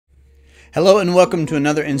Hello and welcome to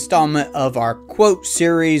another installment of our quote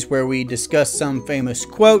series where we discuss some famous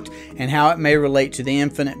quote and how it may relate to the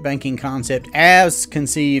infinite banking concept as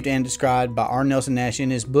conceived and described by R. Nelson Nash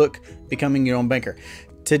in his book, Becoming Your Own Banker.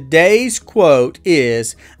 Today's quote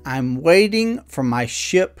is, "I'm waiting for my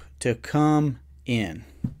ship to come in."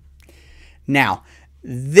 Now,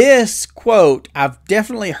 this quote I've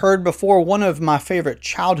definitely heard before. One of my favorite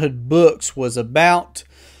childhood books was about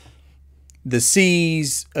the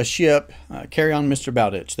seas, a ship, Carry On, Mr.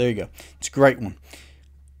 Bowditch. There you go. It's a great one.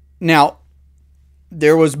 Now,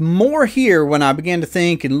 there was more here when I began to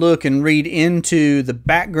think and look and read into the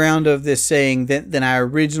background of this saying than I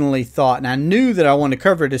originally thought. And I knew that I wanted to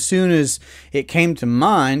cover it as soon as it came to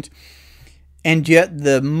mind. And yet,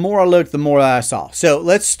 the more I looked, the more I saw. So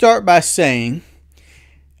let's start by saying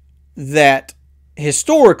that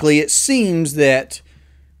historically, it seems that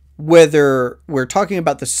whether we're talking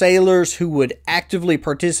about the sailors who would actively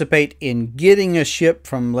participate in getting a ship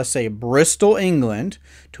from, let's say, Bristol, England,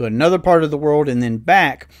 to another part of the world and then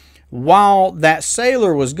back, while that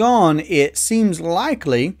sailor was gone, it seems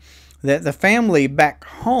likely that the family back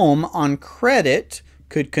home on credit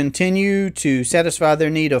could continue to satisfy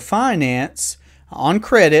their need of finance on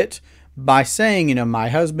credit by saying, my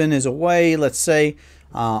husband is away, let's say,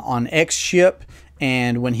 on X ship,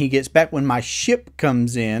 and when he gets back, when my ship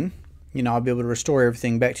comes in, I'll be able to restore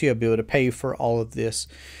everything back to you. I'll be able to pay for all of this.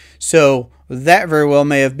 So that very well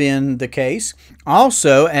may have been the case.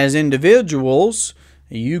 Also, as individuals,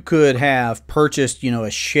 you could have purchased,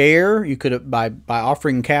 a share. You could have, by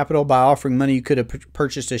offering capital, by offering money, you could have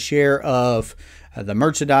purchased a share of the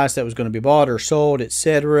merchandise that was going to be bought or sold,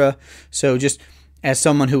 etc. So just as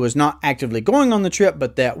someone who was not actively going on the trip,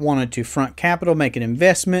 but that wanted to front capital, make an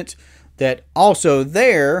investment, that also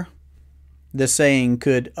there, the saying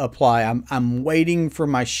could apply. I'm waiting for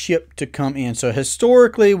my ship to come in. So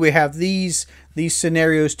historically, we have these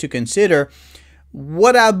scenarios to consider.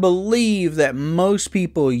 What I believe that most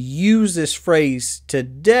people use this phrase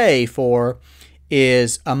today for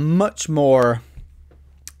is a much more,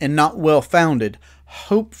 and not well-founded,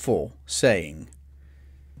 hopeful saying.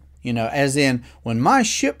 As in, when my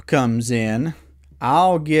ship comes in,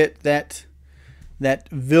 I'll get that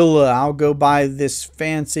villa, I'll go buy this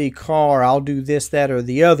fancy car, I'll do this, that, or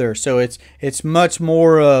the other. So it's much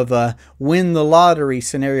more of a win the lottery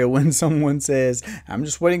scenario when someone says, I'm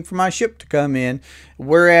just waiting for my ship to come in.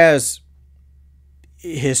 Whereas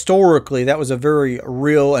historically, that was a very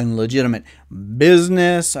real and legitimate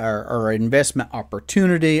business or investment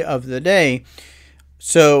opportunity of the day.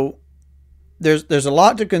 So there's a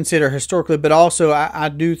lot to consider historically, but also I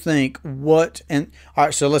do think all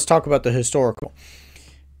right, so let's talk about the historical.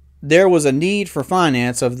 There was a need for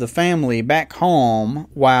finance of the family back home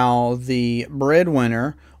while the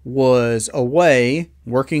breadwinner was away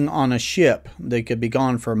working on a ship. They could be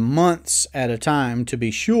gone for months at a time, to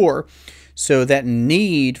be sure. So that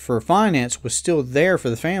need for finance was still there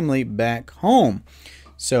for the family back home.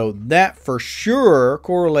 So that for sure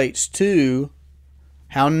correlates to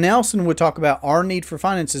how Nelson would talk about our need for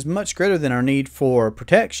finance is much greater than our need for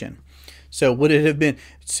protection. So would it have been,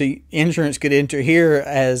 see, insurance could enter here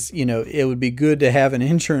as, it would be good to have an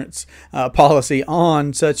insurance policy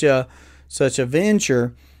on such a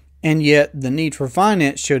venture, and yet the need for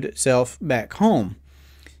finance showed itself back home.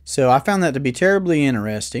 So I found that to be terribly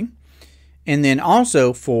interesting. And then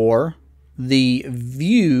also for the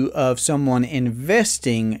view of someone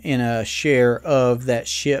investing in a share of that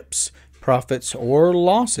ship's profits or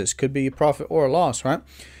losses. Could be a profit or a loss, right?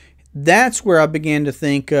 That's where I began to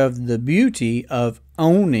think of the beauty of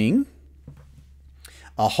owning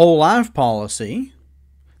a whole life policy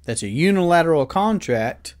that's a unilateral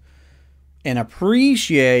contract, an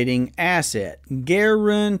appreciating asset,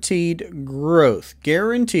 guaranteed growth,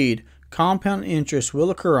 guaranteed compound interest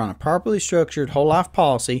will occur on a properly structured whole life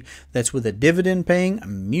policy that's with a dividend paying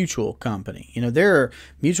mutual company. There are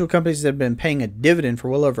mutual companies that have been paying a dividend for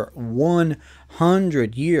well over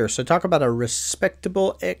 100 years. So talk about a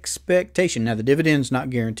respectable expectation. Now the dividend's not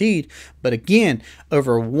guaranteed, but again,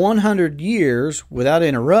 over 100 years without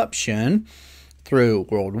interruption through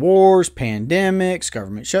world wars, pandemics,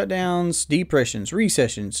 government shutdowns, depressions,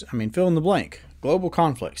 recessions, fill in the blank, global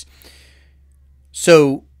conflicts.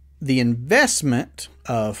 So the investment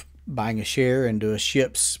of buying a share into a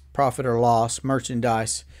ship's profit or loss,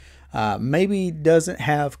 merchandise, maybe doesn't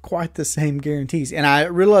have quite the same guarantees. And I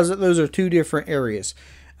realize that those are two different areas.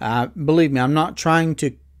 Believe me, I'm not trying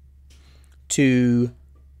to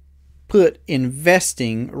put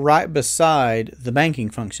investing right beside the banking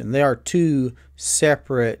function. They are two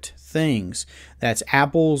separate things. That's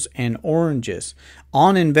apples and oranges.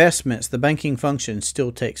 On investments, the banking function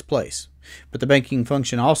still takes place. But the banking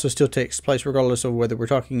function also still takes place regardless of whether we're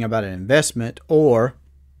talking about an investment or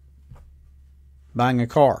buying a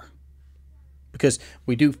car. Because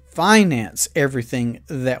we do finance everything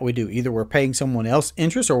that we do. Either we're paying someone else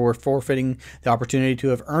interest or we're forfeiting the opportunity to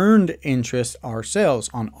have earned interest ourselves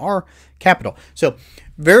on our capital. So,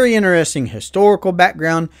 very interesting historical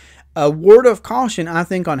background. A word of caution, I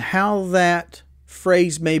think, on how that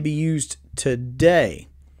phrase may be used today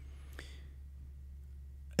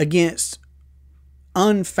against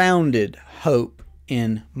unfounded hope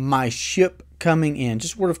in my ship coming in.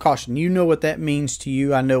 Just a word of caution. You know what that means to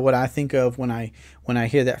you. I know what I think of when I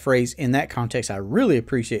hear that phrase in that context. I really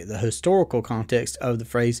appreciate the historical context of the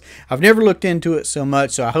phrase. I've never looked into it so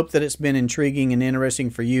much, so I hope that it's been intriguing and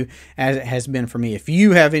interesting for you as it has been for me. If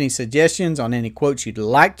you have any suggestions on any quotes you'd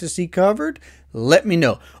like to see covered, let me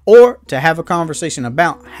know. Or to have a conversation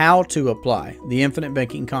about how to apply the infinite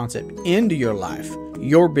banking concept into your life,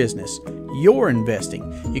 your business, your investing,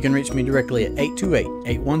 you can reach me directly at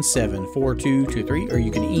 828-817-4223, or you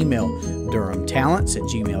can email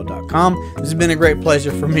durhamtalents@gmail.com. This has been a great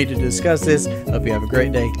pleasure for me to discuss this. Hope you have a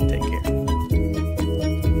great day. Take care.